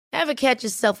Ever catch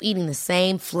yourself eating the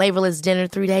same flavorless dinner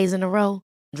 3 days in a row?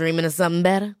 Dreaming of something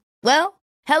better? Well,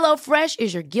 HelloFresh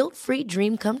is your guilt-free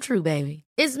dream come true, baby.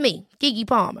 It's me, Keke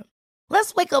Palmer.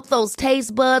 Let's wake up those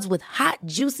taste buds with hot,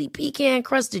 juicy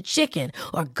pecan-crusted chicken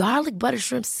or garlic butter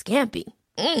shrimp scampi.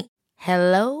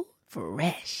 Hello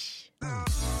Fresh.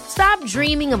 Stop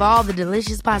dreaming of all the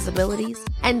delicious possibilities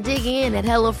and dig in at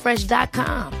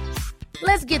HelloFresh.com.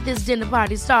 Let's get this dinner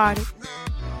party started.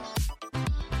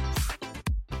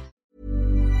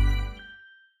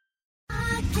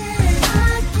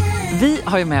 Vi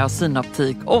har ju med oss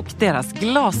Synoptik och deras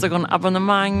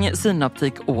glasögonabonnemang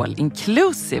Synoptik All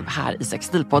Inclusive här i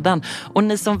Sextilpodden. Och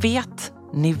ni som vet,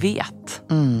 ni vet.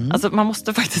 Alltså man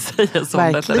måste faktiskt säga så.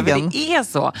 Verkligen. Det är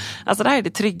så. Alltså det här är det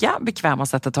trygga, bekväma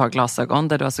sättet att ha glasögon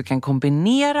där du alltså kan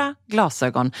kombinera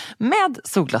glasögon med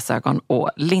solglasögon och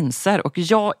linser. Och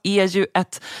jag är ju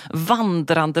ett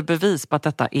vandrande bevis på att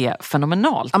detta är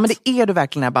fenomenalt. Ja, men det är du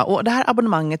verkligen, Ebba. Och det här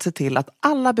abonnemanget ser till att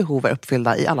alla behov är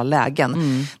uppfyllda i alla lägen.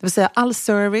 Det vill säga all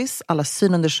service, alla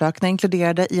synundersökningar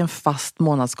inkluderade i en fast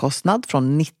månadskostnad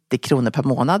från 90 kronor per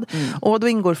månad. Och då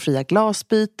ingår fria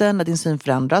glasbyten när din syn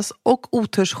förändras och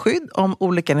otursskydd om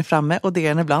olyckan är framme, och det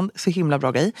är en ibland så himla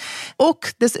bra grej.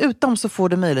 Och dessutom så får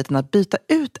du möjligheten att byta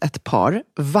ut ett par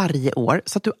varje år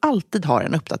så att du alltid har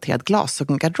en uppdaterad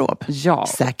glasögongarderob. Ja,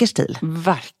 säker stil.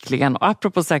 Verkligen. Och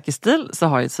apropå säker stil så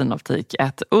har ju Synoptik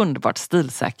ett underbart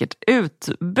stilsäkert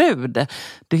utbud.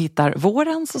 Du hittar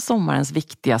vårens och sommarens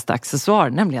viktigaste accessoar,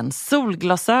 nämligen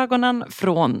solglasögonen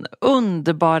från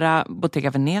underbara Bottega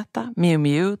Veneta, Miu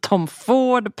Miu, Tom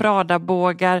Ford,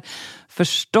 Prada-bågar.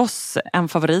 Förstås en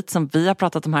favorit som vi har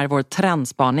pratat om här i vår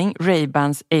trendspaning,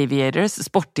 Ray-Bans Aviators,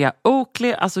 sportiga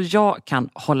Oakley. Alltså jag kan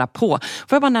hålla på.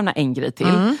 Får jag bara nämna en grej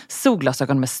till?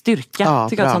 Solglasögon med styrka. Ja,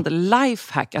 tycker jag bra. är ett sånt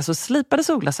lifehack. Alltså slipade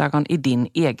solglasögon i din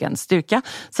egen styrka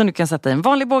som du kan sätta i en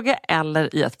vanlig båge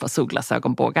eller i ett par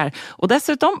solglasögonbågar. Och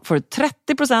dessutom får du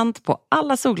 30% på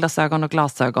alla solglasögon och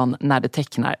glasögon när du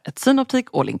tecknar ett Synoptik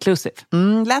All Inclusive.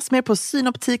 Läs mer på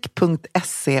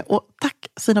synoptik.se, och tack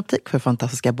Synoptik för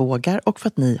fantastiska bågar och för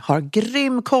att ni har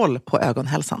grym koll på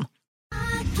ögonhälsan.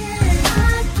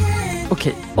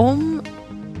 Okej, om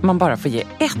man bara får ge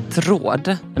ett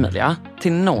råd, Emilia,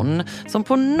 till någon som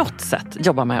på något sätt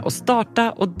jobbar med att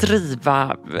starta och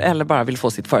driva eller bara vill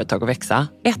få sitt företag att växa.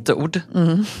 Ett ord.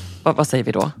 Vad säger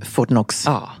vi då? Fortnox.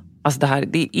 Ja. Alltså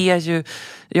det är ju,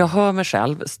 jag hör mig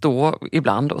själv stå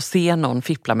ibland och se någon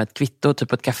fippla med ett kvitto, typ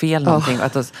på ett café eller någonting.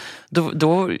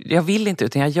 Då, jag vill inte,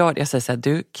 utan jag gör det. Jag säger så här,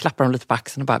 du klappar dem lite på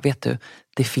axeln och bara, vet du,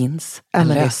 det finns en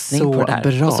lösning på det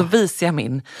här. Bra. Och så visar jag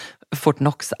min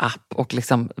Fortnox-app och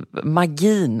liksom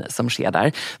magin som sker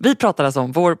där. Vi pratar alltså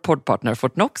om vår poddpartner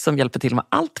Fortnox som hjälper till med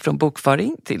allt från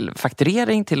bokföring till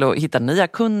fakturering till att hitta nya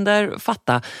kunder,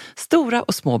 fatta stora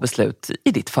och små beslut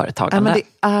i ditt företagande. Ja, men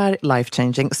det är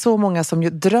life-changing. Så många som ju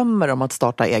drömmer om att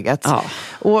starta eget. Ja.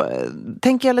 Och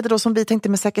tänker jag lite då som vi tänkte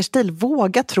med säker stil,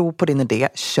 våga tro på din idé,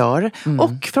 kör.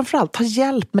 Och framförallt ta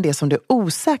hjälp med det som du är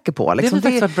osäker på. Det har vi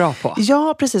faktiskt varit bra på.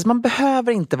 Ja, precis. Man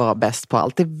behöver inte vara bäst på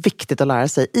allt. Det är viktigt att lära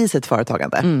sig i sitt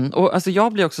företagande. Och alltså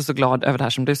jag blir också så glad över det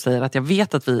här som du säger, att jag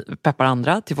vet att vi peppar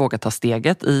andra till att våga ta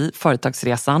steget i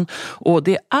företagsresan. Och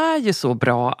det är ju så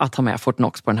bra att ha med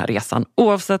Fortnox på den här resan,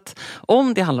 oavsett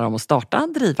om det handlar om att starta,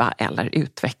 driva eller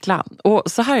utveckla. Och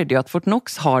så här är det ju att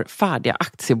Fortnox har färdiga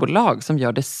aktiebolag som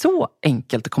gör det så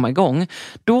enkelt att komma igång.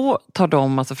 Då tar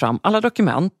de alltså fram alla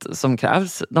dokument som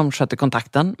krävs. De sköter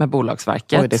kontakten med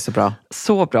Bolagsverket. Oj, det är så bra.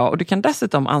 Så bra. Och du kan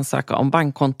dessutom ansöka om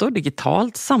bankkonto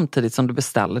digitalt samtidigt som du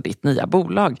beställer ditt nya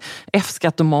bolag.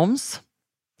 F-skatt och moms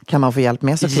kan man få hjälp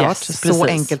med såklart. Yes, så precis.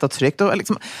 enkelt och tryggt. Och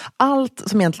liksom allt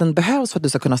som egentligen behövs för att du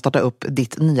ska kunna starta upp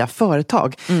ditt nya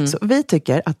företag. Så vi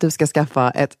tycker att du ska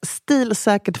skaffa ett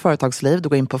stilsäkert företagsliv. Du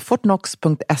går in på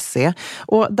fortnox.se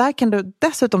och där kan du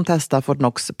dessutom testa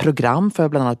Fortnox program för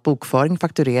bland annat bokföring,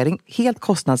 fakturering helt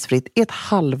kostnadsfritt i ett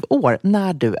halvår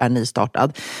när du är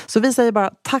nystartad. Så vi säger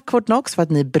bara tack Fortnox för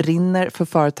att ni brinner för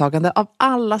företagande av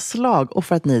alla slag och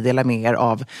för att ni delar med er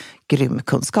av grym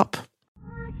kunskap.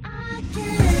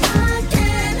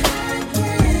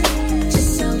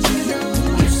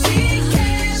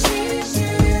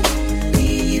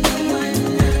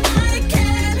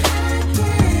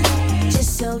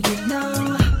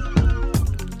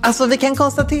 Alltså vi kan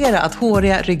konstatera att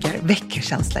håriga ryggar väcker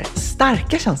känslor.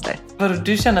 Starka känslor. Vadå,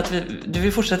 du känner att du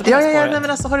vill fortsätta på det Ja, spåret?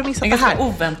 men alltså har du missat en det här? En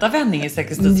ganska oväntad vändning i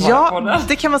säkerhetsstidsvaret. Ja,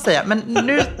 det kan man säga. Men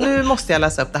nu måste jag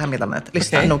läsa upp det här meddelandet.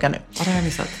 Lyssna noga nu. Vad har jag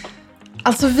missat?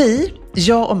 Alltså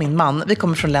jag och min man, vi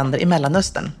kommer från länder i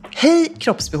Mellanöstern. Hej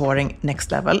kroppsbehåring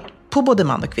next level. På både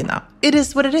man och kvinna. It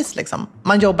is what it is liksom.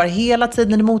 Man jobbar hela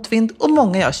tiden i motvind och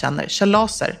många jag känner kör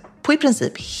laser. På i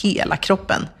princip hela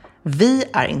kroppen. Vi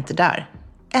är inte där.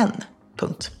 Än.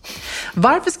 Punkt.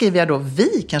 Varför skriver jag då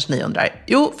vi, kanske ni undrar?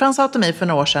 Jo, för han sa till mig för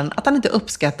några år sedan att han inte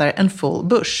uppskattar en full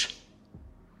bush.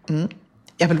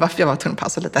 Jag var tvungen att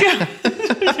pausa lite.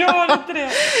 Jag var inte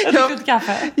det. Jag dricker ett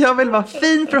kaffe. Jag vill vara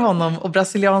fin för honom och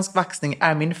brasiliansk vaxning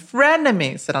är min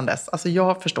frenemy sedan dess. Alltså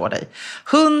jag förstår dig.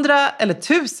 100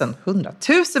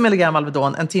 milligram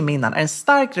Alvedon en timme innan är en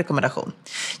stark rekommendation.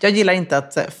 Jag gillar inte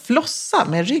att flossa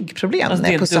med ryggproblem alltså,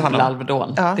 när jag pussar honom. Det är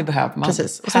Alvedon. Ja, det behöver man.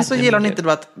 Precis. Och sen så gillar hon inte då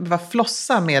att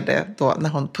flossa med det då när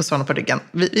hon pussar honom på ryggen.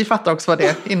 Vi fattar också vad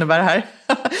det innebär här.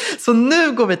 Så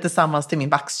nu går vi tillsammans till min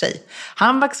vaxtjej.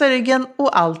 Han vaxar ryggen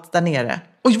och allt där nere.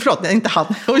 Oj, förlåt, inte han.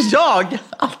 Och jag,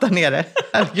 allt där nere.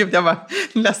 Herregud, jag bara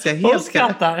läser jag helt. Och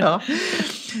skrattar.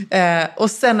 Ja.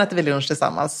 Och sen äter vi lunch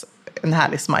tillsammans. En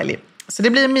härlig smiley. Så det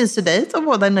blir en mysig dejt och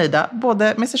båda är nöjda.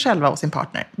 Både med sig själva och sin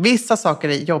partner. Vissa saker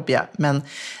är jobbiga, men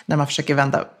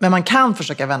man kan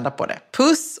försöka vända på det.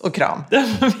 Puss och kram.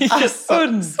 Vilket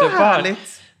underbart. Så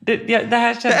härligt. Det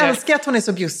här jag älskar att hon är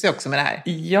så bjussig också med det här.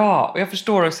 Ja, och jag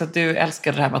förstår också att du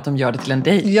älskar det här med att de gör det till en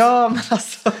dejt. Ja, men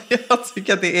alltså jag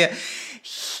tycker att det är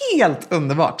helt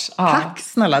underbart. Ja. Tack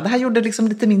snälla. Det här gjorde liksom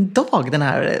lite min dag, det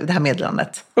här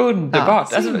meddelandet. Underbart.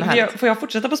 Ja, alltså, får jag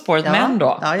fortsätta på spåret män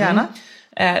då? Ja, gärna.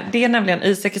 Det är nämligen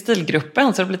i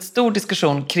Säkerstilgruppen så har det blivit stor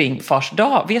diskussion kring Fars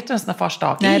dag. Vet du ens när Fars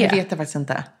dag är? Nej, det vet jag faktiskt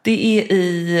inte. Det är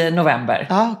i november.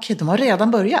 Ja, okej. De har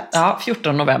redan börjat. Ja,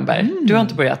 14 november. Du har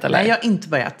inte börjat, eller? Nej, jag har inte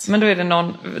börjat. Men då är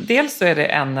det dels så är det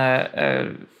en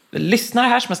lyssnare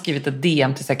här som har skrivit ett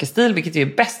DM till Säkerstil, vilket är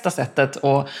bästa sättet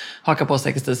att haka på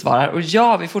Säkerstil svarar. Och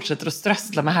ja, vi fortsätter att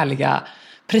strössla med härliga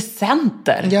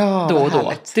presenter då och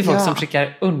då till folk som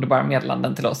skickar underbara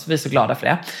meddelanden till oss. Vi är så glada för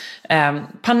det.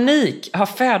 Panik har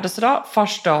födelsedag,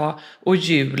 Fars dag och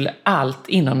jul allt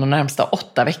inom de närmsta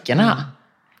 8 veckorna.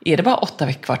 Är det bara 8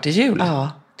 veckor kvar till jul?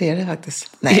 Ja, det är det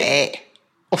faktiskt. Nej,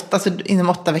 inom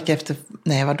 8 veckor efter.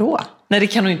 Nej, vadå? Nej, det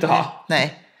kan du inte ha.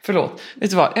 Nej. Förlåt, vet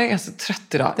du vad? Jag är ganska trött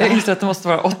idag. Jag inser att det måste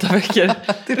vara 8 veckor.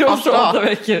 Det måste vara 8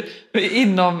 veckor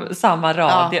inom samma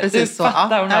radie. Ja, du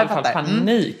fattar, hon har i alla fall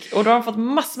panik. Och då har hon fått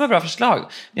massor med bra förslag.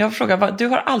 Men jag frågar, du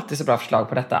har alltid så bra förslag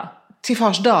på detta. Till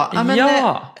Fars dag?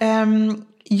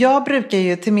 Jag brukar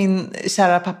ju, till min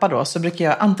kära pappa då, så brukar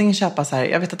jag antingen köpa så här,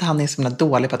 jag vet att han är så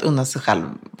dålig på att unna sig själv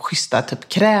schyssta typ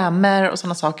krämer och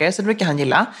sådana saker. Så det brukar han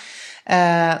gilla.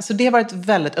 Så det har varit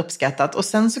väldigt uppskattat. Och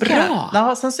sen så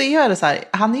sen så är det så här,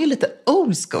 han är ju lite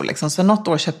old school liksom. Så något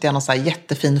år köpte jag någon så här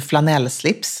jättefin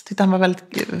flanellslips. Tyckte han var väldigt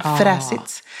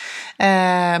fräsigt.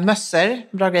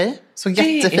 Mössor, bra grej. Så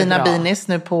jättefina beanies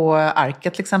nu på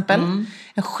Arket till exempel.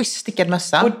 En schysst stickad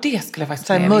mössa. Och det skulle jag faktiskt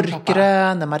säga.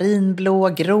 Mörkgrön, marinblå,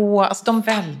 grå. Alltså de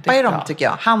tappar ju dem tycker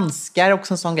jag. Handskar är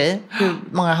också en sån grej. Hur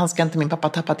många handskar inte min pappa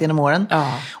tappat genom åren.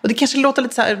 Och det kanske låter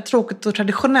lite så här tråkigt och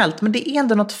traditionellt. Men det är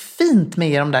ändå något fint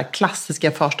med de där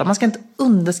klassiska Farsdag. Man ska inte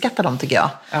underskatta dem tycker jag.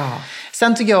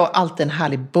 Sen tycker jag alltid en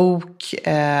härlig bok.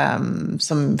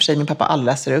 Som för sig min pappa aldrig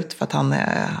läser ut. För att han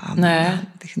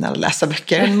kan läsa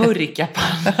böcker. En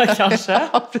murrikapanna kanske.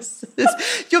 Ja, precis.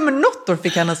 Jo, men något år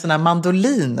fick han en sån här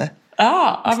mandolin.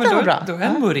 Ja, men då är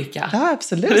en murrika. Ja,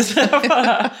 absolut.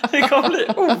 Det kommer bli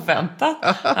oväntat.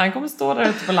 Han kommer stå där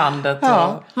ute på landet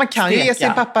och man kan steka. ju ge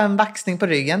sin pappa en vaxning på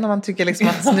ryggen om man tycker liksom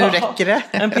att nu räcker det.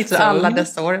 En pizza alla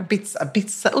dessa år.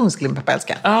 Pizzaugn skulle min pappa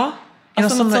älska. Ja.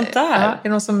 Alltså något sånt där. Är det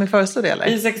någon som föreslår det eller?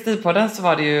 I Säkerstilpodden så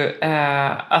var det ju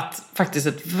att faktiskt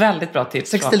ett väldigt bra tips.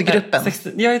 Säkerstilgruppen.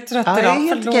 Jag är trött idag,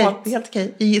 förlåt. Det är helt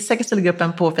okej. I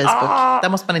Säkerstilgruppen på Facebook. Där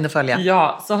måste man in och följa.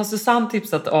 Ja, så har Susanne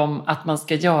tipsat om att man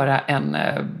ska göra en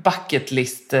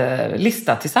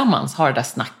bucketlist-lista tillsammans. Ha det där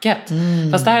snacket.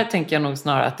 Fast där tänker jag nog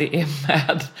snarare att det är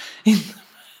med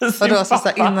vadå, så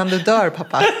innan du dör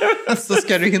pappa så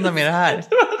ska du hinna med det här.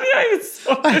 Jag är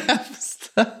så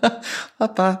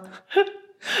pappa,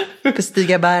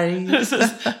 bestiga berg.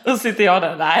 Då sitter jag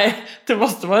där. Nej, det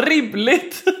måste vara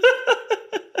rimligt.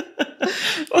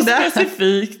 Och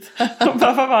specifikt. Och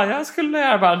pappa, jag skulle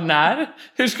göra bara, när?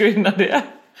 Hur ska du hinna det?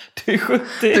 Du är 70.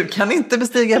 Du kan inte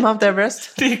bestiga Mount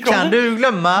Everest. Kan du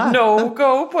glömma? No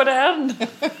go på den.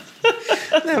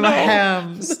 Det var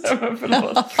hemskt.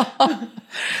 Förlåt.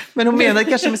 Men hon menade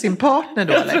kanske med sin partner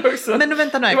då, eller? Också, men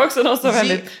vänta nu. Det var också någon som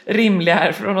väldigt rimlig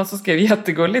här. För någon som skrev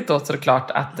jättegulligt då, så är det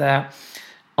klart att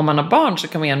om man har barn så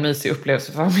kan man ge en mysig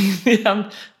upplevelse för familjen.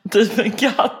 Typ en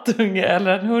kattunge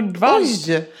eller en hundvalp.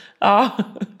 Oj! Ja,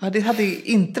 det hade ju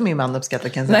inte min man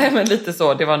uppskattat kan jag säga. Nej, men lite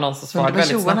så. Det var någon som svarade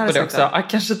väldigt snabbt på det också.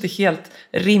 Kanske inte helt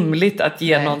rimligt att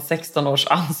ge någon 16 års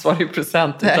ansvarig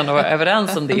present utan att vara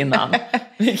överens om det innan.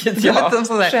 Vilket jag själv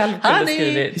kunde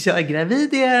skrivit. Jag är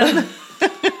gravid igen.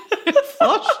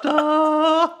 Första.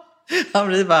 Han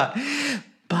blir bara,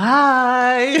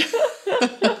 bye.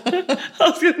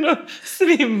 skulle nog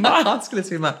svimma. Han skulle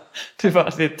svimma. Du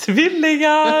var det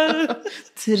tvillingar.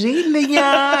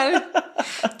 Trillingar.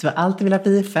 Du har alltid velat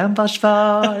bli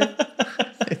 5-barnsfar.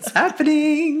 It's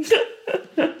happening.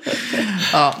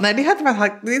 Ja, nej, det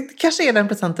kanske är den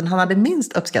presenten han hade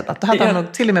minst uppskattat. Då hade han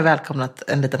nog till och med välkomnat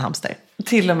en liten hamster.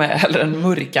 Till och med, eller en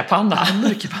murkapanna. En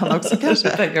murkapanna också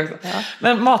kanske. Ja.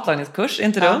 Men matlagningskurs, är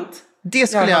inte dumt?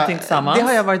 Det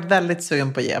har jag varit väldigt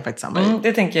sugen på att ge faktiskt.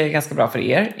 Det tänker jag är ganska bra för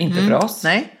er, inte för oss.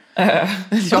 Nej.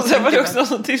 Och sen var det också någon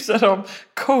som tipsade om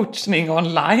coachning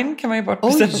online. Kan man ju bara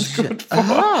presentkort på.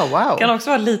 Wow. Kan också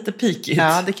vara lite pikigt.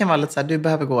 Ja, det kan vara lite så här, du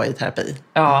behöver gå i terapi.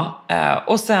 Ja,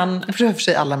 och sen... För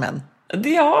sig alla män.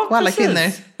 Ja, och alla precis.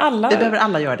 Kvinnor. Vi behöver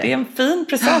alla göra det. Det är en fin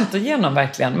present att ge någon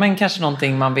verkligen. Men kanske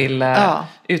någonting man vill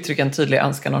uttrycka en tydlig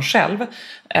önskan om själv.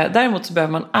 Däremot så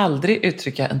behöver man aldrig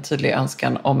uttrycka en tydlig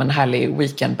önskan om en härlig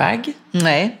weekendbag.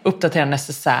 Nej. Uppdatera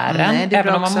necessären. Nej, det är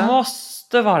även om också. man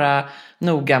måste vara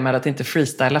noga med att inte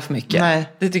freestyla för mycket. Nej.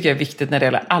 Det tycker jag är viktigt när det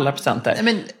gäller alla presenter.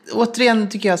 Men återigen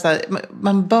tycker jag så här,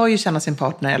 man bör ju känna sin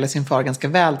partner eller sin far ganska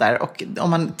väl där. Och om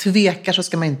man tvekar så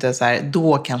ska man inte så här,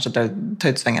 då kanske ta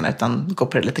ut svängarna utan gå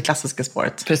på det lite klassiska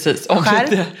spåret. Precis, om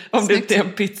det inte är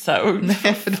en pizzaugn.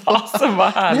 Nej, för då. Som var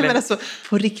härligt. Nej, men alltså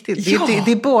på riktigt.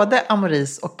 Det är både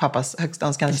Amoris och pappas högsta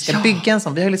önskan att vi ska bygga en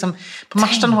sån. Vi har liksom, på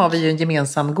Marstan har vi ju en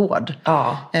gemensam gård.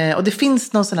 Ja. Och det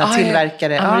finns någon sån här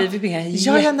tillverkare. Amoris vill bygga en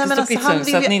jättestor pizzaugn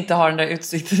så att ni inte har den där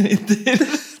utsikten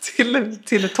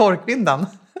till torkvindan.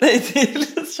 Nej, till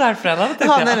skärfrällan.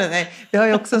 Nej. Vi har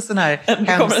ju också en sån här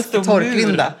hemsk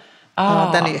torkvinda. Ja,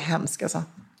 den är ju hemsk alltså.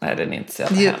 Nej, den är inte så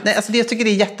jävla hemsk. Nej, alltså jag tycker det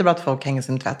är jättebra att folk hänger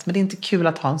sin tvätt. Men det är inte kul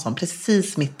att ha en sån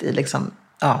precis mitt i liksom...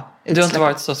 Ja, du har inte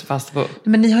varit så fast på...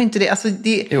 Men ni har inte det. Alltså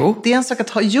det är en sak att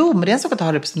ha... Jo, men det är en sak att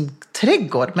ha det på sin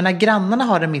trädgård. Men när grannarna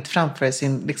har det mitt framför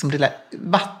sin liksom, lilla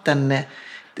vatten...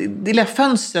 Det lilla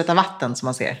fönstret av vatten som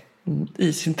man ser.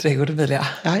 I sin trädgård, Emilia.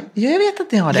 Ja, jag vet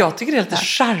att ni har det. Jag tycker det är lite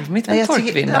charmigt med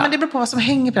torkvinda. Ja, men det beror på vad som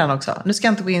hänger på den också. Nu ska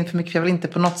jag inte gå in för mycket, för jag vill inte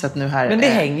på något sätt nu här... Men det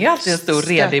hänger ju alltid en stor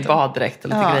redig baddräkt och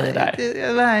lite grejer där.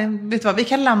 Nej, vet du vad? Vi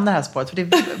kan lämna det här spåret, för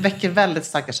det väcker väldigt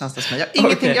starka känslor som mig.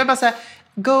 Jag vill bara säga...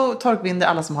 Go torkvinder,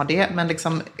 alla som har det. Men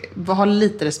liksom, ha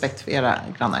lite respekt för era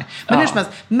grannar. Men hur som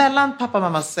helst, mellan pappa och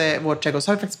mammas vårdträdgård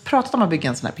så har vi faktiskt pratat om att bygga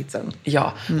en sån här pizza.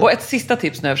 Ja, och ett sista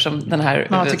tips nu eftersom den här...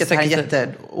 Man tycker att det här är en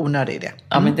jätteonödig idé.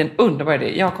 Ja, men det är en underbar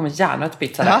idé. Jag kommer gärna till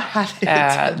pizza där. Ja,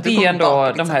 härligt. Det är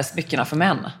ändå de här smyckena för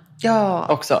män. Ja.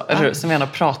 Också, som vi har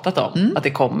pratat om. Att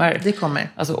det kommer. Det kommer.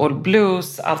 Alltså all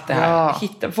blues, allt det här.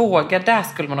 Våga, där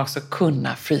skulle man också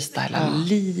kunna freestyla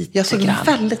lite. Jag såg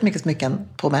väldigt mycket smycken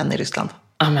på män i Ryssland.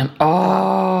 Ja, men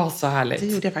så härligt. Det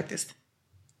gjorde jag faktiskt.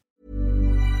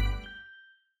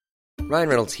 Ryan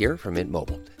Reynolds here from Mint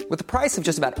Mobile. With the price of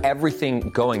just about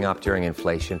everything going up during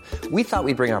inflation, we thought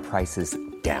we'd bring our prices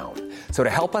down. So to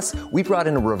help us, we brought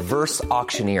in a reverse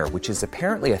auctioneer, which is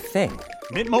apparently a thing.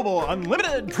 Mint Mobile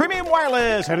Unlimited Premium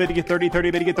Wireless. How to get 30,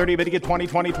 30, bit to get 30, bit to get 20,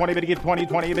 20, 20, bit to get 20,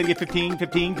 20, bit to get 15,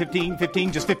 15, 15,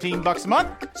 15, just $15 a month?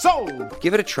 Sold!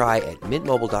 Give it a try at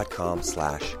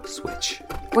mintmobile.com/switch.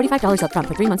 $45 up front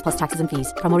for 3 months plus taxes and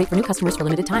fees. Promo rate for new customers for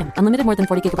limited time. Unlimited more than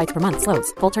 40 gigabytes per month.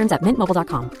 Slows full terms at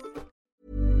mintmobile.com.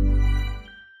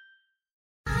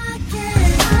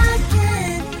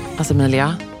 Alltså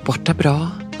Emilia, borta bra,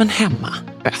 men hemma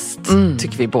bäst,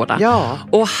 tycker vi båda. Ja.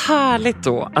 Och härligt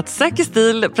då att Säker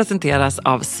Stil presenteras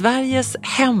av Sveriges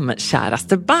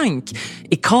hemkäraste bank,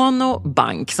 Ikano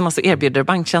Bank, som alltså erbjuder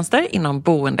banktjänster inom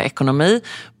boendeekonomi,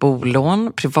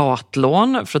 bolån,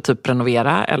 privatlån för att typ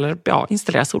renovera eller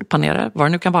installera solpaneler, vad det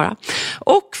nu kan vara.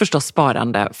 Och förstås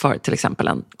sparande för till exempel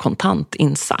en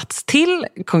kontantinsats till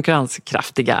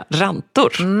konkurrenskraftiga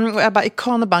räntor. Och Ebba,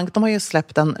 Ikano Bank, de har ju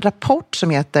släppt en rapport som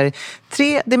heter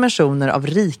 3 dimensioner av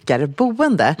rikare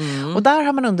boende. Och där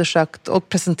har man undersökt och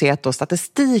presenterat då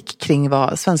statistik kring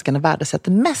vad svenskarna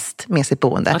värdesätter mest med sitt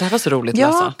boende. Ja, det här var så roligt att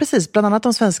läsa. Ja, precis. Bland annat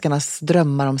om svenskarnas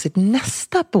drömmar om sitt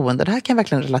nästa boende. Det här kan jag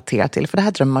verkligen relatera till, för det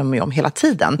här drömmer man ju om hela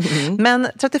tiden. Men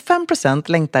 35%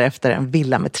 längtar efter en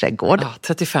villa med trädgård.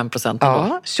 Ja, 35%.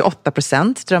 Ja,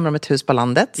 28% drömmer om ett hus på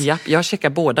landet. Ja, jag checkar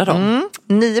båda dem.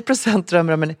 9%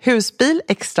 drömmer om en husbil,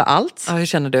 extra allt. Ja, hur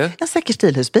känner du? En säker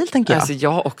stilhusbil, tänker jag. Alltså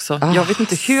jag också. Jag vet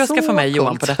inte hur jag ska få med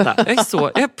Johan på detta.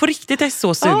 På riktigt, jag är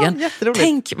så sugen.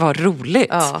 Tänk vad roligt.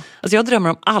 Ja. Alltså jag drömmer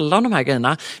om alla av de här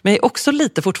grejerna. Men jag är också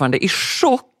lite fortfarande i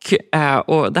chock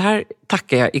och det här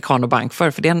tackar jag Ikano Bank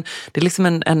för det är liksom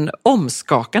en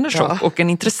omskakande chock och en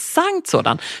intressant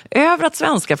sådan, över att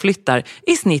svenskar flyttar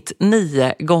i snitt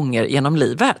 9 gånger genom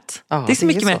livet. Ja, det är så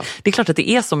mycket mer. Det är klart att det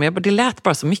är så, men det lät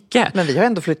bara så mycket. Men vi har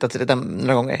ändå flyttat till det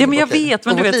några gånger. Ja, men jag vet,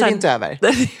 men du vet, det är inte över.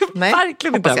 Nej,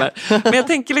 verkligen inte över. Men jag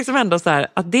tänker liksom ändå så här,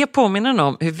 att det påminner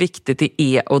om hur viktigt det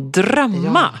är att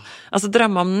drömma. Ja. Alltså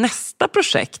drömma om nästa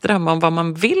projekt, drömma om vad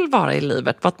man vill vara i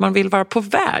livet, vart man vill vara på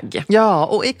väg. Ja,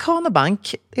 och Ikano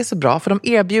Bank är så bra för de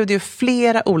erbjuder ju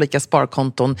flera olika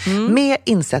sparkonton med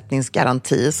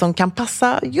insättningsgaranti som kan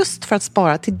passa just för att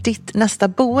spara till ditt nästa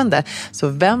boende. Så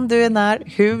vem du än är,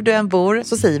 hur du än bor,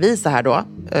 så säger vi så här då,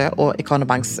 och Ikano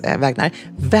Banks vägnar: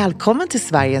 välkommen till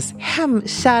Sveriges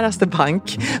hemkäraste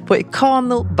bank på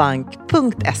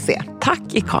ikanobank.se.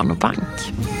 Tack Ikano Bank.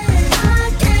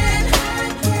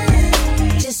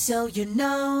 So you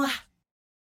know.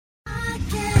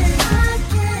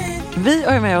 Vi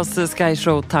har med oss Sky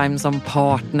Showtime som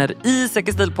partner i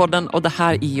Säker Stil-podden, och det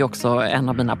här är ju också en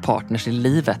av mina partners i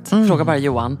livet. Fråga bara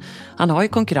Johan. Han har ju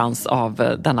konkurrens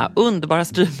av denna underbara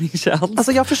streamingtjänst.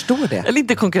 Alltså jag förstår det. Eller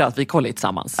inte konkurrens, vi kollar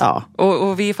tillsammans. Ja.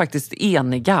 Och vi är faktiskt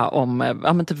eniga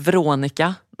om typ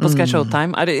Veronica på Sky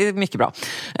Showtime. Ja, det är mycket bra.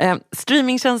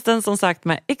 Streamingtjänsten som sagt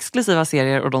med exklusiva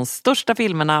serier och de största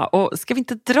filmerna. Och ska vi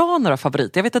inte dra några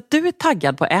favoriter? Jag vet att du är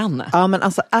taggad på en. Ja, men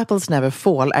alltså Apples Never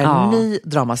Fall är en ny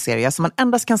dramaserie som man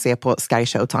endast kan se på Sky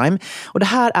Showtime. Och det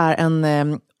här är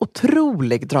en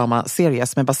otrolig dramaserie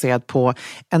som är baserad på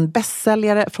en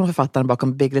bästsäljare från författaren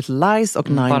bakom Big Little Lies och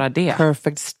Nine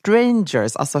Perfect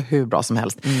Strangers, alltså hur bra som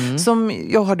helst, som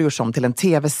jag har gjort om till en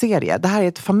tv-serie. Det här är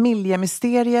ett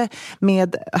familjemysterie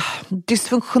med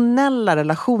dysfunktionella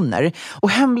relationer, och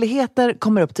hemligheter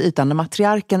kommer upp till ytan när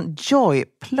matriarken Joy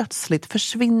plötsligt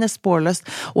försvinner spårlöst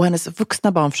och hennes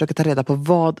vuxna barn försöker ta reda på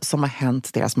vad som har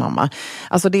hänt deras mamma.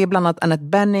 Alltså det är bland annat Annette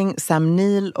Bening, Sam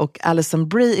Neill och Alison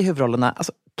Brie i huvudrollerna.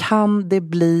 Alltså, kan det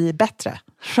bli bättre?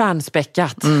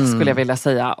 Stjärnspäckat skulle jag vilja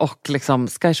säga, och liksom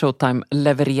Sky Showtime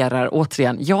levererar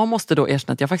återigen. Jag måste då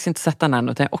erkänna att jag faktiskt inte sett den än,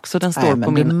 utan också den står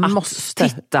på min att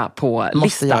titta på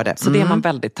lista. Så det är man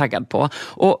väldigt taggad på.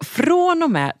 Och från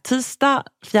och med tisdag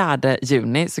 4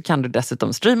 juni så kan du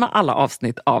dessutom streama alla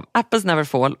avsnitt av Apples Never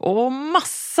Fall och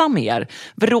massa mer.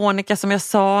 Veronica som jag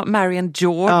sa, Marian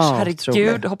George,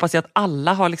 herregud, hoppas jag att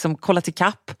alla har liksom kollat i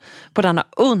kapp på denna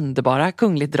underbara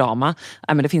kungligt drama.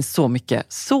 Nej, men det finns så mycket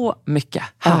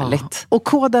härligt. Och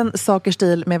koden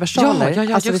Sakerstil med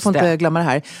versaler, alltså vi får inte glömma det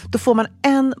här. Då får man 1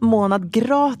 månad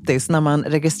gratis när man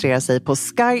registrerar sig på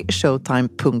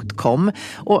skyshowtime.com.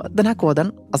 Och den här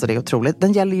koden, alltså det är otroligt,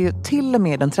 den gäller ju till och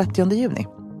med den 30 juni.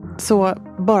 Så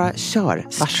bara kör,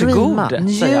 streama,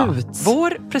 njut.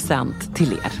 Vår present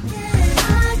till er.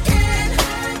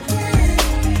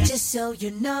 Just so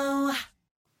you know.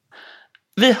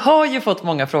 Vi har ju fått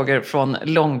många frågor från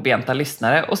långbenta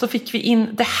lyssnare, och så fick vi in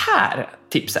det här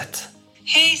tipset.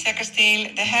 Hej Säker Stil,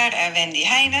 det här är Wendy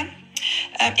Heine.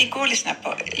 Igår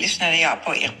lyssnade jag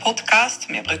på er podcast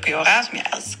som jag brukar göra, som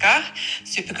jag älskar.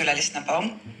 Superkul att lyssna på.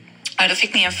 Då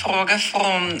fick ni en fråga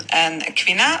från en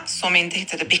kvinna som inte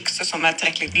hittade byxor som var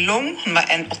tillräckligt lång. Hon var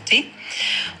 1,80.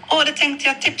 Och det tänkte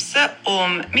jag tipsa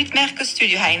om mitt märke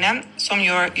Studio Heine som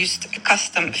gör just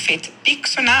custom fit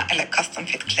byxorna, eller custom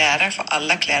fit kläder, för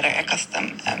alla kläder är custom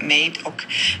made och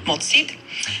måttsid.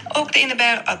 Och det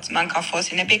innebär att man kan få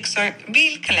sina byxor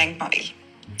vilken längd man vill.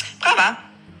 Bra va?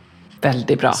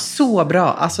 Väldigt bra. Så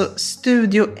bra. Alltså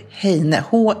Studio Heine,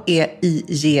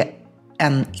 H-E-I-J-N-E.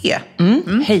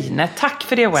 Heine, tack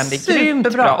för det Wendy.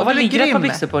 Grymt bra. Och vad ligger det på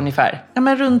byxor på ungefär? Ja,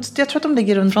 men jag tror att de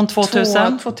ligger runt från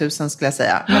 2000 skulle jag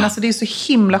säga. Men alltså det är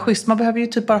så himla schysst. Man behöver ju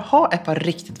typ bara ha ett par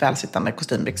riktigt välsittande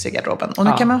kostymbyxor i garderoben. Och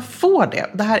nu kan man få det.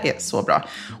 Det här är så bra.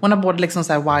 Hon har både liksom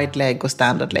så här wide leg och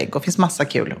standard leg. Och finns massa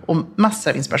kul och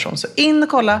massor av inspiration. Så in och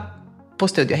kolla på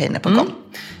studioheine.com.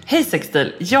 Hej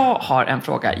Sextil, jag har en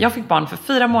fråga. Jag fick barn för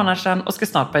 4 månader sedan och ska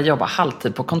snart börja jobba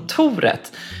halvtid på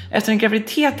kontoret. Efter en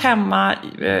graviditet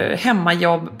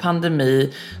hemmajobb,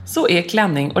 pandemi, så är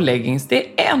klänning och leggings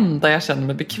det enda jag känner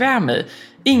mig bekväm i.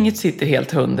 Inget sitter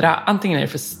helt 100, antingen är det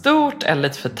för stort eller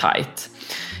lite för tight.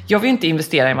 Jag vill inte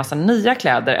investera i en massa nya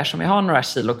kläder eftersom jag har några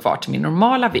kilo kvar till min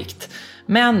normala vikt.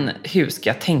 Men hur ska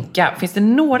jag tänka? Finns det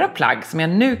några plagg som jag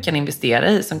nu kan investera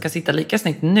i som kan sitta lika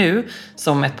snyggt nu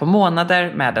som ett par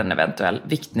månader med en eventuell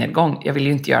viktnedgång? Jag vill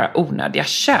ju inte göra onödiga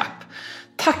köp.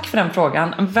 Tack för den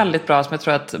frågan. En väldigt bra som jag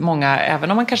tror att många,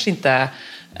 även om man kanske inte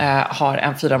har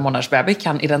en 4 månaders baby,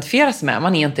 kan identifiera sig med.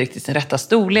 Man är inte riktigt sin rätta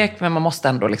storlek, men man måste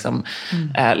ändå liksom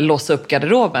låsa upp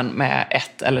garderoben med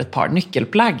ett eller ett par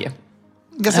nyckelplagg.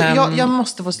 Alltså, jag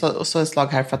måste få slå ett slag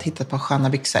här för att hitta ett par sköna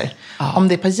byxor. Om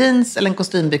det är ett par jeans eller en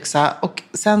kostymbyxa. Och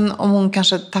sen om hon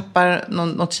kanske tappar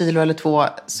något kilo eller 2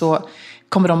 så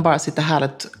kommer de bara sitta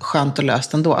härligt skönt och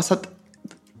löst ändå. Alltså att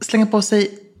slänga på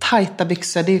sig tajta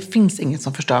byxor, det finns inget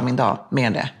som förstör min dag mer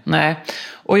än det. Nej,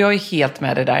 och jag är helt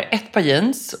med det där. Ett par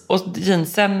jeans, och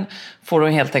jeansen får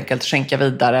hon helt enkelt skänka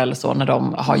vidare eller så när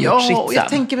de har gjort sitt sen. Ja, och jag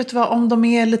tänker, vet du vad, om de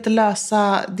är lite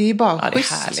lösa, det är bara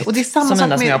schysst. Det är härligt. Och det är samma som sak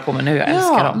mina som jag har på mig nu, jag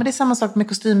älskar dem. Men det är samma sak med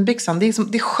kostymbyxan. Det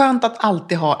är skönt att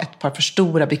alltid ha ett par för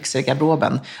stora byxor i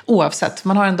garderoben. Oavsett,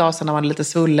 man har en dag sen när man är lite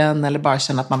svullen eller bara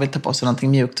känner att man vill ta på sig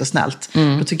någonting mjukt och snällt.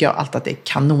 Då tycker jag alltid att det är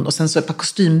kanon. Och sen så ett par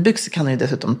kostymbyxor kan man ju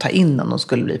dessutom ta in om de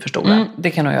skulle bli för stora.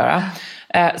 Det kan de göra.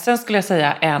 Sen skulle jag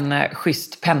säga en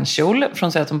schysst pennkjol från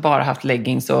att säga att de bara haft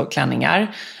leggings och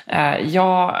klänningar.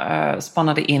 Jag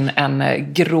spanade in en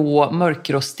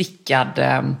mörkgrå stickad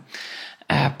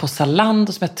på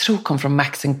Zalando som jag tror kom från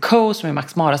Max & Co, som är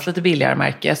Max Maras lite billigare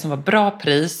märke, som var bra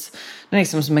pris. Den är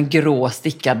liksom som en grå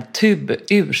stickad tub,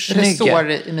 ursnygg.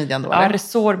 Resår i midjan då, eller? Ja,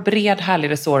 resår, bred, härlig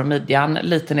resår i midjan,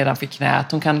 lite nedanför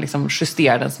knät. Hon kan liksom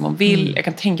justera den som hon vill. Jag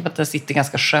kan tänka mig att den sitter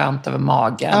ganska skönt över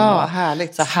magen. Ja,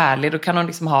 härligt. Så härligt. Då kan hon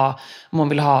liksom ha, om hon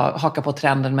vill haka på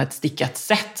trenden med ett stickat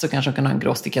set, så kanske hon kan ha en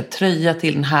grå stickad tröja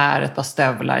till den här, ett par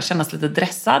stövlar. Kännas lite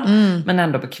dressad, men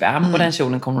ändå bekväm. Och den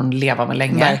kjolen kommer hon leva med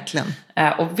länge. Verkligen.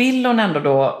 Och vill hon ändå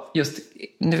då, just,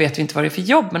 nu vet vi inte vad det är för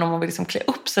jobb, men om hon vill liksom klä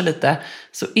upp sig lite,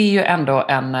 så är ju ändå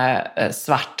en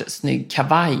svart, snygg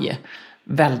kavaj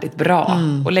väldigt bra.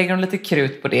 Och lägger hon lite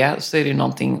krut på det, så är det ju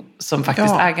någonting som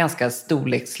faktiskt är ganska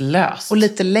storlekslöst. Och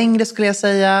lite längre skulle jag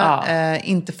säga.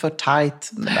 Inte för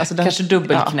tight. Alltså kanske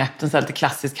dubbelknäppt, en sån här lite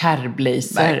klassisk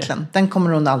herrblazer. Verkligen. Den kommer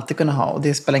hon alltid kunna ha. Och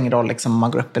det spelar ingen roll liksom, om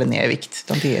man går upp eller ner i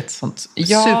vikt. Det är ett sånt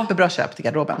superbra köp till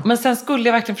garderoben. Men sen skulle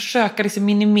jag verkligen försöka liksom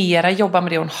minimera, jobba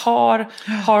med det hon har.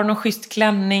 Har hon någon schysst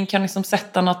klänning, kan liksom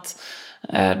sätta något,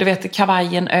 du vet,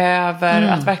 kavajen över.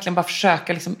 Att verkligen bara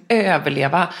försöka liksom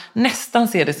överleva. Nästan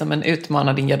se det som en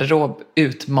utmanad din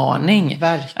garderobutmaning.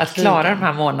 Verkligen. Att klara de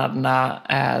här månaderna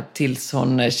tills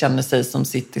hon känner sig som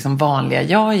sitt liksom vanliga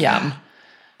jag igen.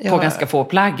 På ganska få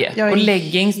plagg. Och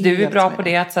leggings, du är bra på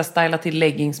det. Att så här, styla till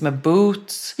leggings med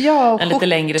boots. Ja, en lite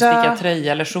längre stickad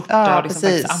tröja eller skjorta. Och liksom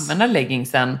faktiskt använda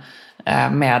leggingsen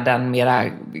med en mera,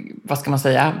 vad ska man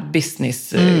säga,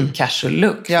 business casual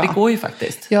look. För det går ju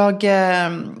faktiskt. Jag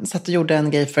satt och gjorde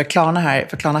en grej för Klarna här,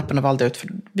 för Klarna-appen, och valde ut,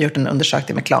 vi har gjort en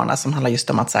undersökning med Klarna som handlar just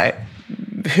om att så här,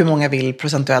 hur många vill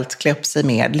procentuellt klä upp sig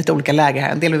med lite olika läger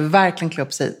här. En del vill verkligen klä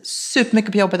upp sig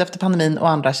supermycket på jobbet efter pandemin, och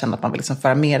andra känner att man vill liksom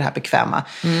föra med det här bekväma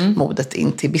modet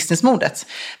in till businessmodet.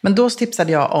 Men då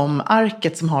tipsade jag om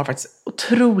Arket, som har faktiskt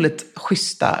otroligt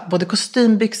schyssta både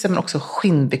kostymbyxor men också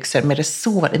skinnbyxor med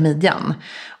resår i midjan.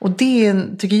 Och det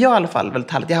tycker jag i alla fall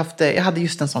väldigt härligt. Jag hade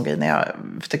just en sån grej när jag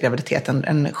efter graviditeten,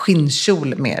 en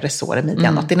skinnkjol med resår i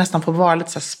midjan. Att det nästan får vara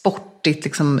lite så här sportigt,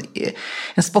 liksom,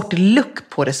 en sportig look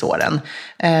på resåren.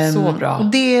 Så bra. Och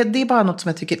det är bara något som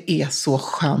jag tycker är så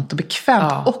skönt och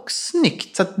bekvämt och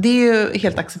snyggt. Så att det är ju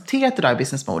helt accepterat idag i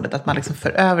businessmodet att man liksom för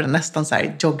över nästan så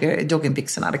här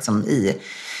joggingbyxorna liksom i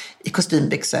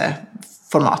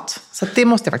kostymbyxeformat. Så att det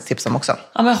måste jag faktiskt tipsa om också.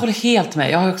 Ja, men jag håller helt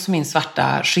med. Jag har också min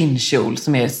svarta skinnkjol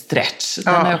som är stretch.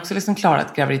 Den har också liksom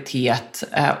klarat graviditet.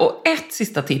 Och ett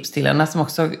sista tips till henne som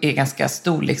också är ganska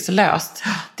storlekslöst,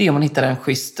 det är om man hittar en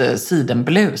schysst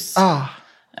sidenblus.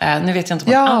 Nu vet jag inte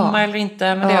om man ammar eller inte,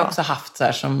 men det har jag också haft så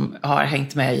här, som har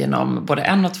hängt med genom både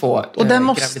 1 och 2 Och den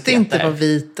måste inte vara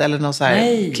vit eller någon så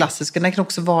här klassisk. Den kan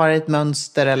också vara ett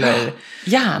mönster eller...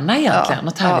 Gärna egentligen,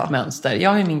 något härligt mönster. Jag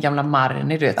har ju min gamla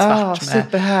Marni, du vet, svart med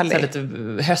så lite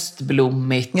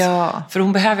höstblommigt. För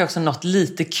hon behöver också något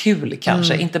lite kul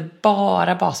kanske, inte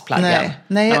bara basplaggen.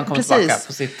 Nej, när man kommer tillbaka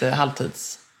på sitt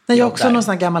halvtids... Nej, jag har också någon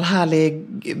sån här gammal härlig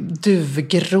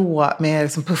duvgrå med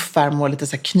liksom puffärm och lite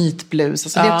så här knytblus.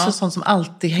 Alltså det är också sånt som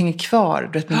alltid hänger kvar.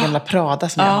 Du vet, min gamla Prada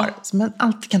som jag har. Som man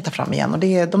alltid kan ta fram igen. Och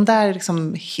det är de där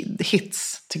liksom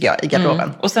hits, tycker jag, i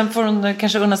garderoben. Och sen får hon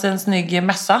kanske unna sig en snygg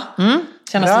mössa.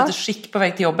 Kännas lite chic på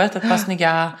väg till jobbet. Ett par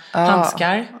snygga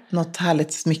handskar. Något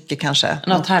härligt smycke kanske.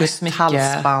 Något härligt smycke.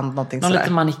 Halsband, någonting sådär. Någon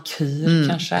lite manikyr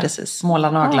kanske. Precis.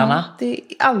 Måla naglarna. Det är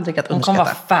aldrig att underskatta. Hon kommer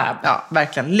vara fab. Ja,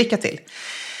 verkligen. Lycka till.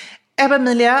 Ebba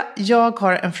Emilia, jag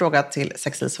har en fråga till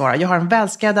Sextilsvara. Jag har en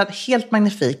välskräddad, helt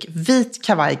magnifik, vit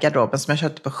kavaj i garderoben som jag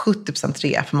köpte på 70%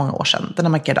 rea för många år sedan. Den har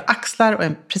markerade axlar och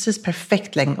en precis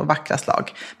perfekt längd och vackra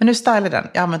slag. Men nu stylar den.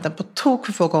 Jag har använt den på tok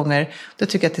för få gånger. Då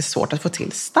tycker jag att det är svårt att få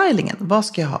till stylingen. Vad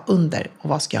ska jag ha under och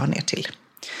vad ska jag ha ner till?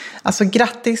 Alltså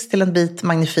grattis till en vit,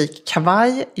 magnifik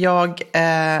kavaj. Jag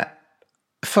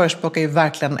förespråkar ju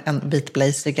verkligen en vit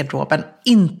blazer i garderoben.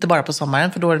 Inte bara på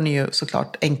sommaren, för då är den ju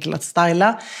såklart enkel att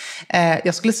styla.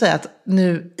 Jag skulle säga att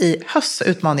nu i höst så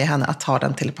utmanar jag henne att ta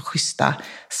den till ett par schyssta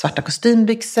svarta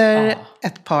kostymbyxor.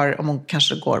 Ett par, om hon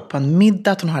kanske går på en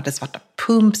middag, att hon har lite svarta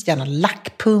pumps, gärna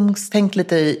lackpumps. Tänk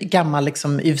lite gammal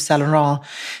liksom Yves Saint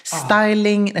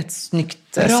Laurent-styling. Ett snyggt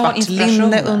svart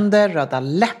linne under, röda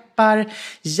läppar.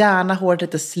 Gärna håret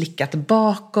lite slickat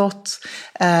bakåt.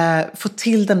 Få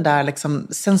till den där liksom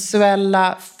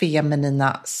sensuella,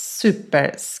 feminina,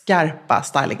 superskarpa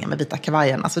stylingen med vita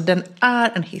kavajen. Alltså den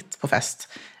är en hit på fest.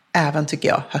 Även tycker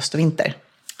jag, höst och vinter.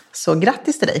 Så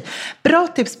grattis till dig. Bra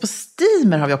tips på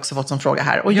steamer har vi också fått som fråga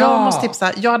här. Och jag måste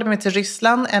tipsa, jag hade med mig till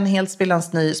Ryssland en helt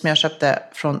sprillans ny som jag köpte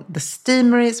från The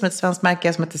Steamery, som är ett svenskt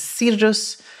märke, som heter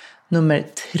Cirrus nummer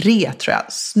 3 tror jag.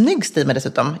 Snygg steamer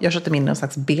dessutom. Jag köpte min en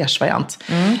slags beige variant.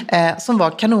 Som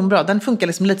var kanonbra. Den funkar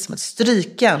liksom lite som ett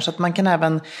strykjärn, så att man kan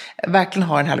även verkligen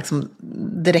ha den här liksom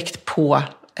direkt på.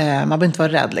 Man behöver inte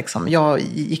vara rädd liksom. Jag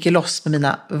gick ju loss med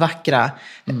mina vackra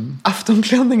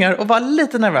aftonklänningar och var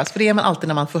lite nervös, för det är man alltid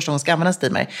när man första gången ska använda en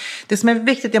steamer. Det som är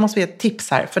viktigt, jag måste ge ett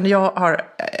tips här, för när jag har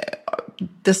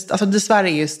alltså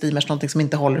dessvärre är ju steamers någonting som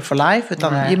inte håller for life,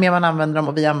 utan ju mer man använder dem,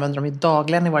 och vi använder dem ju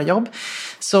dagligen i våra jobb,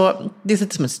 så det är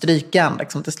lite som ett strykjärn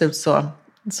liksom. Till slut så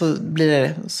blir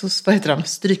det, så vad heter de?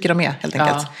 Stryker de med helt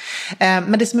enkelt.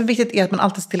 Men det som är viktigt är att man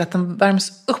alltid ser till att den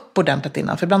värms upp ordentligt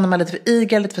innan. För ibland är man lite för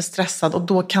eager, lite för stressad, och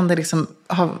då kan det liksom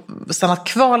ha stannat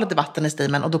kvar lite vatten i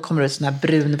steamen, och då kommer det ut sån här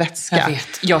brun vätska. Jag vet.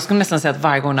 Jag skulle nästan säga att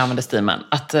varje gång du använder steamen,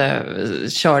 att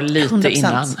kör lite 100%.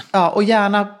 innan. Ja, och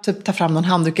gärna typ ta fram någon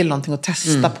handduk eller någonting och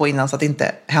testa på innan, så att det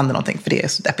inte händer någonting, för det är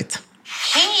så deppigt.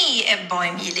 Hej Ebba och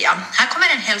Emilia. Här kommer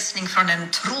en hälsning från en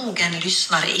trogen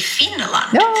lyssnare i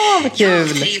Finland. Ja, vad kul. Jag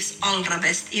trivs allra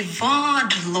bäst i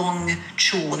vadlång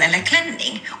kjol eller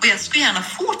klänning. Och jag skulle gärna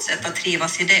fortsätta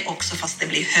trivas i det också, fast det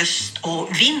blir höst och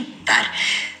vinter.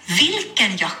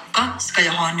 Vilken jacka ska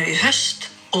jag ha nu i höst?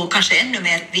 Och kanske ännu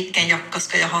mer, vilken jacka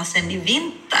ska jag ha sen i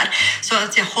vinter? Så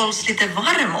att jag hålls lite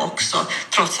varm också,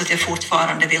 trots att jag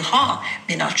fortfarande vill ha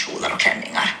mina kjolar och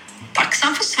klänningar.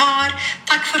 Tacksam för svar.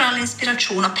 Tack för all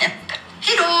inspiration och pepp.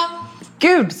 Hej då!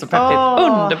 Gud, så peppigt.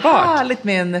 Underbart. Härligt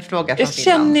med en fråga från Jag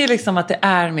känner ju liksom att det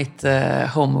är mitt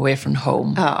home away from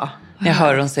home. Ja. Jag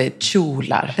hör hon säger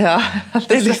kjolar. Ja,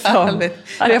 det är liksom,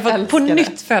 hade jag fått älskar på det.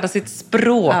 nytt föda sitt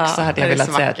språk, så hade jag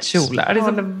velat säga kjolar. Det är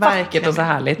så vackert och så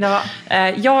härligt. Ja.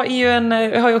 Jag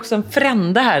har ju också en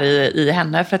frände här i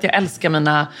henne, för att jag älskar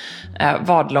mina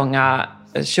vadlånga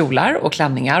kjolar och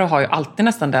klänningar, och har ju alltid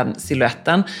nästan den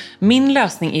siluetten. Min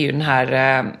lösning är ju den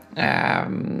här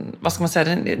vad ska man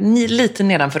säga, lite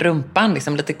nedanför rumpan,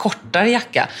 liksom lite kortare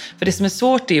jacka. För det som är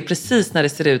svårt är ju precis när det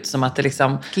ser ut som att det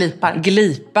liksom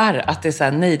glipar, att det är så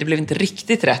här, nej, det blev inte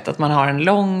riktigt rätt, att man har en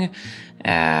lång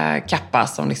kappa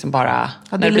som liksom bara,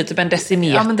 när det blir typ en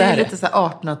decimeter. Ja, men det är lite så här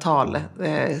 1800-tal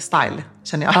style,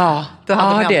 känner jag. Ja, Då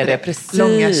hade de det är det,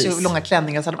 precis. Långa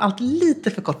klänningar, så hade de alltid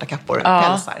lite för korta kappor,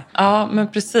 pälsar. Ja,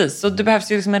 men precis. Så det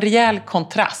behövs ju liksom en rejäl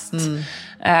kontrast.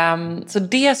 Så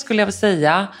det skulle jag väl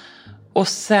säga. Och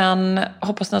sen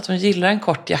hoppas jag att hon gillar en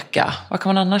kort jacka. Vad kan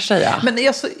man annars säga? Men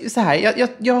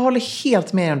jag håller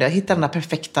helt med om det. Jag hittar den där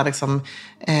perfekta liksom,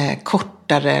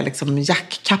 kortare liksom,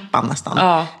 jackkappan nästan.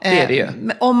 Ja, det är det ju.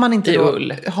 Men om man inte då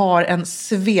har en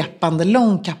svepande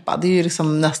lång kappa, det är ju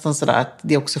liksom nästan sådär att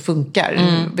det också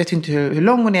funkar. Vet ju inte hur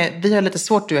lång hon är. Vi har lite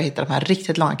svårt att hitta de här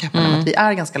riktigt långa kapparna, för att vi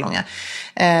är ganska långa.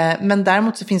 Men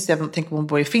däremot så finns det, jag tänker på om man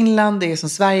bor i Finland, det är som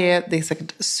Sverige, det är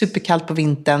säkert superkallt på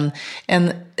vintern.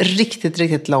 En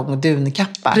riktigt lång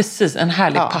dunkappa. Precis, en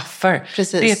härlig puffer.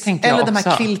 Precis. Det tänkte jag eller också. De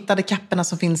här quiltade kapporna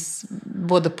som finns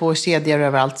både på kedjor och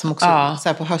överallt, som också så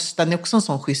här på hösten, det är också en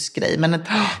sån schysst grej. Men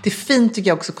det är fint tycker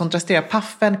jag också, kontrastera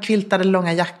puffen, quiltade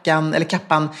långa jackan eller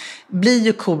kappan blir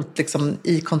ju coolt liksom,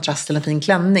 i kontrast till en fin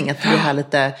klänning. Att det blir här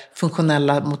lite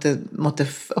funktionella mot det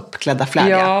uppklädda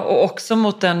flärdiga. Ja, och också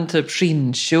mot en typ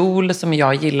skinnkjol som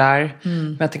jag gillar.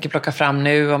 Men jag tänker plocka fram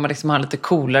nu, om man liksom har en lite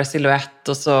coolare silhuett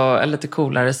och så, eller lite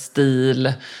coolare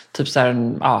stil. Typ så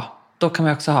här, då kan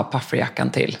man också ha pufferjackan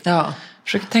till. Ja.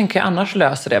 Försöker tänka annars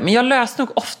löser det. Men jag löser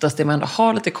nog oftast det med att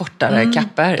ha lite kortare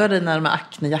kappor. Då är det närmare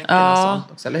Acne-jackorna och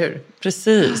sånt också, eller hur?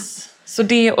 Precis. Så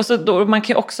det, och så då, man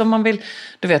kan också, om man vill,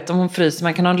 du vet, om hon fryser,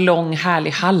 man kan ha en lång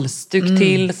härlig halsduk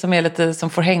till som är lite, som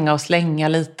får hänga och slänga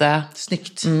lite.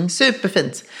 Snyggt.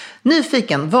 Superfint.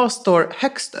 Nyfiken, vad står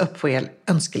högst upp på er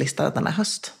önskelista denna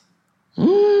höst?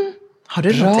 Har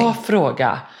du någonting? Bra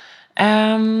fråga.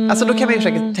 Alltså då kan vi ju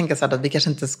försöka tänka så här att vi kanske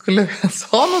inte skulle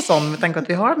ha någon sån med tanke på att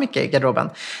vi har mycket i garderoben.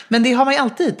 Men det har man ju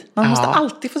alltid. Man måste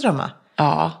alltid få drömma.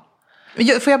 Ja.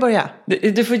 Får jag börja?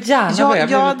 Du får gärna börja.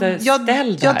 Jag blir lite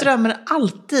ställd här. Jag drömmer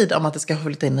alltid om att det ska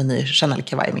flytta in en ny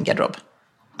Chanel-kavaj i min garderob.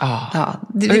 Ja.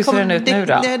 Hur ser den ut nu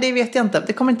då? Det vet jag inte.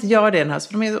 Det kommer inte göra det den här,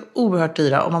 för de är så oerhört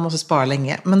dyra och man måste spara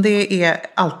länge. Men det är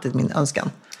alltid min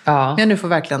önskan. Ja. Men jag nu får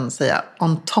verkligen säga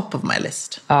on top of my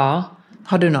list. Ja.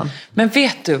 Har du någon? Men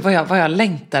vet du vad jag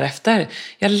längtar efter?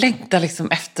 Jag längtar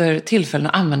liksom efter tillfällen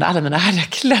att använda alla mina härliga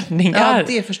klänningar. Ja,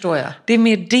 det förstår jag. Det är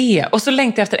mer det. Och så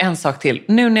längtar jag efter en sak till.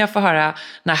 Nu när jag får höra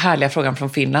den här härliga frågan från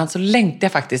Finland så längtar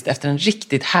jag faktiskt efter en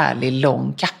riktigt härlig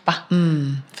lång kappa.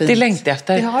 Fint. Det längtar jag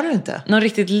efter. Det har du inte. Någon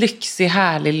riktigt lyxig,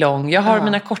 härlig, lång. Jag har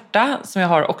mina korta som jag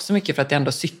har också mycket för att jag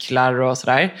ändå cyklar och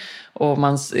sådär. Och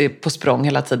man är på språng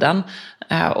hela tiden.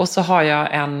 Och så har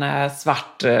jag en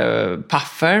svart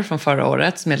puffer från förra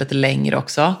året som är lite längre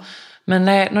också. Men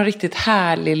någon riktigt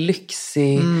härlig,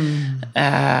 lyxig,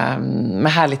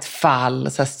 med härligt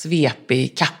fall, så här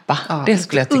svepig kappa. Ja, det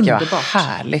skulle jag tycka underbart. var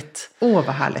härligt. Vad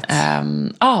härligt.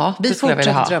 Ja, Vi det skulle jag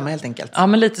vilja ha. fortsätter drömma helt enkelt. Ja,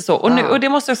 men lite så. Och det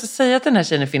måste jag också säga till den här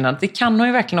tjejen i Finland. Det kan hon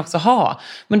ju verkligen också ha.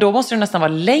 Men då måste det nästan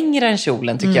vara längre än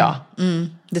kjolen, tycker jag. Det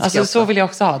tycker alltså jag också. så vill jag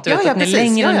också ha. Du vet att den är precis.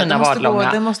 längre än mina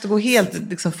vadlånga. Det måste gå helt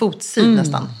liksom, fotsid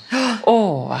nästan.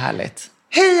 Vad härligt.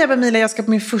 Hej Emilia, jag ska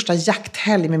på min första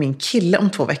jakthelg med min kille om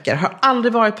 2 veckor. Har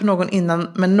aldrig varit på någon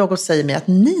innan, men något säger mig att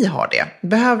ni har det.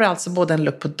 Behöver alltså både en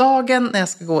look på dagen när jag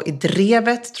ska gå i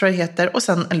drevet, tror jag det heter, och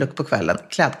sen en look på kvällen,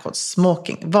 klädkod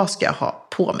smoking. Vad ska jag ha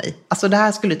på mig? Alltså det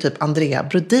här skulle typ Andrea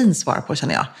Brodin svara på,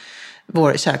 känner jag.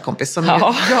 Vår kära kompis som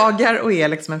jagar och är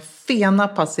liksom en fena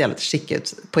på att se lite chic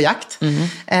ut på jakt.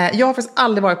 Jag har faktiskt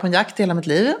aldrig varit på en jakt i hela mitt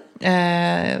liv.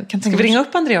 Ska vi ringa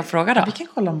upp Andrea och fråga då? Vi kan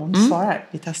kolla om hon svarar.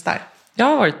 Vi testar. Jag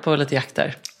har varit på lite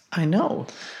jakter. I know.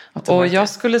 Och jag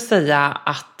skulle säga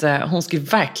att hon skulle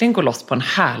verkligen gå loss på en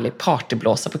härlig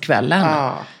partyblåsa på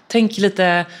kvällen. Tänk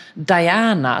lite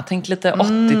Diana, tänk lite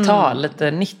 80-tal,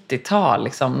 lite 90-tal.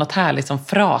 Liksom, något härligt som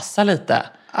frasar lite.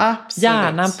 Absolut.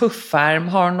 Gärna en puffärm,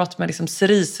 har något med liksom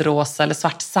cerisrosa eller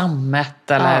svart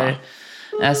sammet. Eller,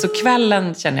 så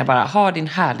kvällen känner jag bara, ha din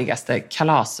härligaste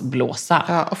kalasblåsa.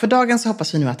 Ja, och för dagen så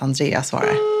hoppas vi nu att Andrea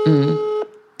svarar.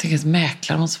 Tänk att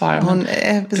mäklaren hon svarar.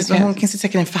 Hon kan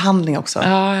säkert i en förhandling också.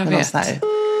 Ja, jag vet.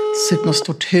 Något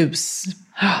stort hus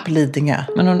på Lidingö.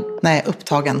 Men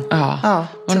upptagen.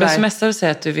 Om du smsar och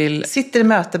säger att du vill... Sitter i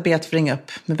möte, ber att få ringa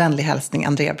upp med vänlig hälsning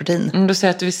Andrea Brodin. Om du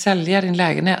säger att du vill sälja din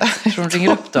lägenhet, tror hon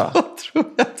ringer upp då? Jag tror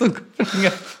att hon kommer ringa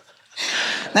upp.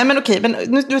 Nej men okej, men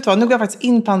nu går jag faktiskt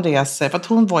in på Andreas, för att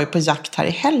hon var ju på jakt här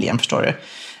i helgen, förstår du.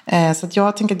 Så att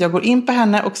jag tänker att jag går in på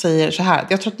henne och säger så här.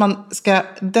 Jag tror att man ska...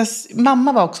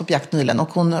 mamma var också på jakt nyligen och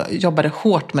hon jobbade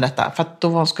hårt med detta. För att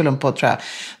då skulle hon på, tror jag,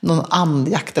 någon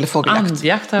andjakt eller fågeljakt.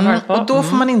 Andjakt har jag varit på. Och då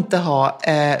får man inte ha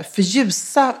för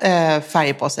ljusa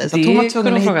färger på sig. Så att hon var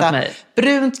tvungen att hitta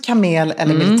brunt, kamel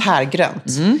eller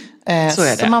militärgrönt. Så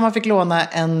är det. Så mamma fick låna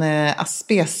en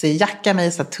Aspesi-jacka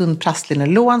med så tunn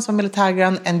prasslin som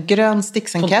militärgrön. En grön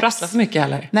Stixen-keps. Hon prasslar för mycket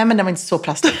eller? Nej, men den var inte så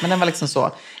prasslig. Men den var liksom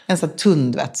så. En sån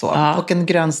tunn, vet så. Ja. Och en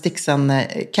grön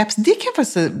Stixen-keps. Det kan jag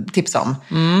faktiskt tipsa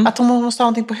om. Att om hon måste ha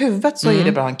någonting på huvudet så är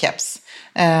det bra en keps.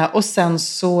 Och sen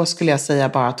så skulle jag säga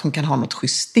bara att hon kan ha något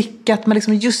schysst stickat. Men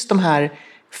liksom just de här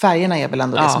färgerna är väl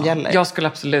ändå det som gäller. Jag skulle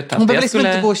absolut ha. Hon behöver liksom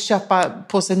inte gå och köpa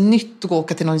på sig nytt och gå och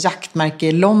åka till någon jaktmärke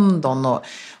i London och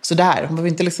sådär. Hon behöver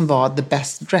inte liksom vara the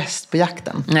best dressed på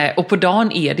jakten. Nej, och på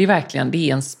dagen är det verkligen, det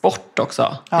är en sport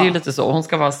också. Det är ju lite så. Hon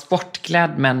ska vara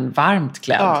sportklädd men varmt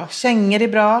klädd. Ja, kängor är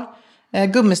bra.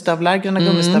 Gummistövlar, gröna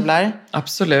gummistövlar.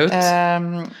 Absolut.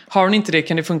 Har hon inte det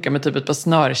kan det funka med typ ett par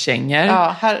snörkängor.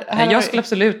 Ja, jag skulle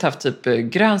absolut haft typ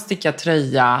grön stickad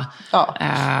tröja. Ja.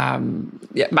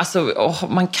 Alltså,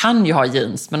 man kan ju ha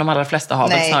jeans, men de allra flesta har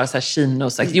väl snarare så här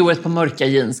chinos. Jo, ett par mörka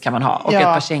jeans kan man ha. Och ett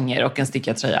par kängor och en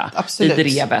stickad tröja. Absolut. I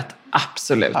drevet.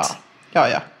 Absolut. Ja.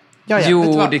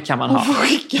 Jo, det kan man ha. Hon får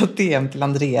skicka DM till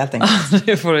Andrea helt enkelt.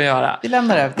 Det får du göra. Vi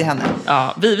lämnar över till henne.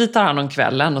 Ja, vi tar hand om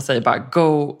kvällen och säger bara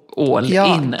go all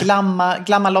in.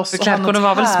 Glamma loss. För klädkoden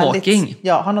var väl smoking?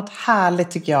 Ja, ha något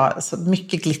härligt tycker jag. Alltså,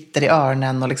 mycket glitter i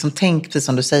öronen och liksom, tänk precis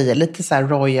som du säger. Lite så här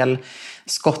Royal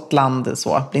Skottland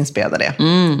så. Bli inspirerad av det.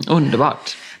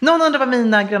 Underbart. Någon undrar var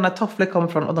mina gröna tofflor kommer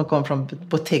från och de kommer från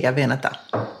Bottega Veneta.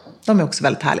 De är också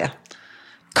väldigt härliga.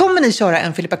 Kommer ni köra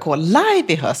en Filippa K live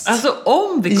i höst? Alltså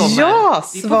om vi kommer. Ja,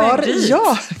 svar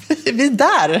ja. Vi är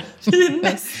där. Vi är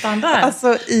nästan där.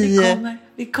 Alltså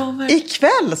vi kommer.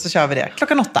 Ikväll så kör vi det.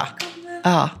 8:00.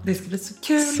 Ja. Det ska bli så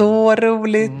kul. Så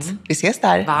roligt. Vi ses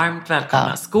där. Varmt välkomna.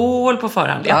 Ja. Skål på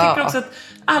förhand. Jag tycker också att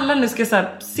alla nu ska så här,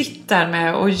 sitta där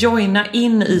med och joina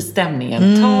in i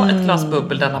stämningen. Ta ett glas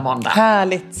bubbel denna måndag.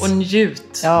 Härligt. Och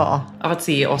njut av att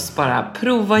se oss bara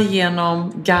prova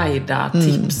igenom, guida,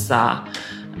 tipsa.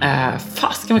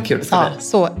 Fasken vad kul det ska bli.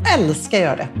 Så älskar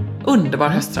jag det. Underbar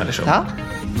hösttradition. Ja.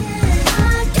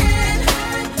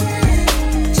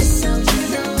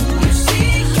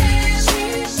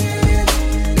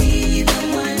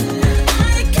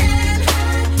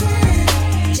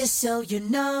 So you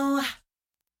know.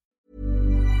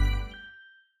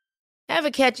 Ever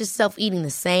catch yourself eating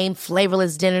the same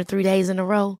flavorless dinner 3 days in a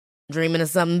row? Dreaming of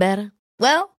something better?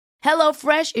 Well,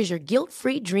 HelloFresh is your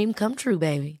guilt-free dream come true,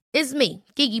 baby. It's me,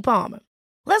 Keke Palmer.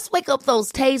 Let's wake up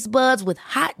those taste buds with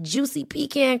hot, juicy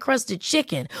pecan-crusted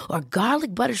chicken or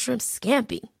garlic butter shrimp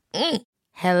scampi.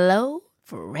 Hello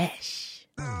Fresh.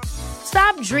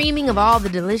 Stop dreaming of all the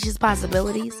delicious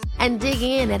possibilities and dig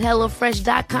in at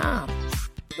HelloFresh.com.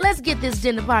 Let's get this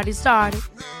dinner party started.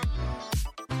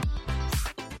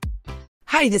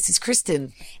 Hi, this is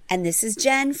Kristen. And this is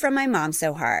Jen from My Mom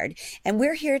So Hard. And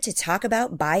we're here to talk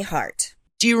about By Heart.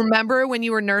 Do you remember when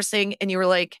you were nursing and you were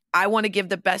like, I want to give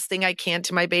the best thing I can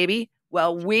to my baby?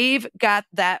 Well, we've got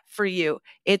that for you.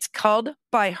 It's called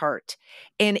By Heart,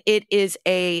 and it is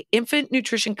a infant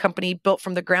nutrition company built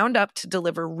from the ground up to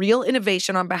deliver real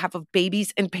innovation on behalf of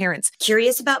babies and parents.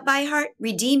 Curious about By Heart?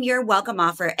 Redeem your welcome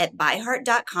offer at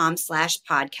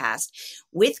byheart.com/podcast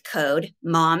with code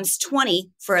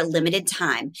MOMS20 for a limited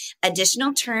time.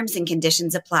 Additional terms and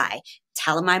conditions apply.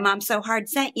 Tell them My Mom So Hard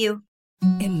sent you.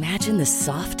 Imagine the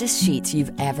softest sheets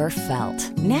you've ever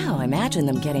felt. Now imagine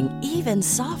them getting even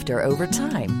softer over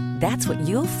time. That's what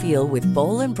you'll feel with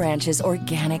Boll & Branch's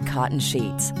organic cotton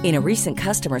sheets. In a recent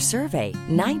customer survey,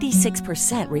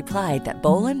 96% replied that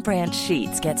Boll & Branch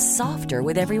sheets get softer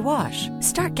with every wash.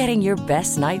 Start getting your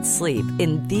best night's sleep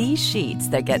in these sheets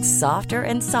that get softer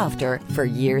and softer for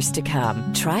years to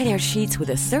come. Try their sheets with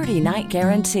a 30-night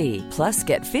guarantee. Plus,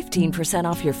 get 15%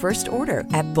 off your first order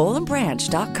at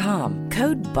bollandbranch.com.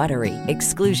 Code BUTTERY.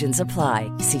 Exclusions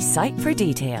apply. See site for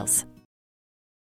details.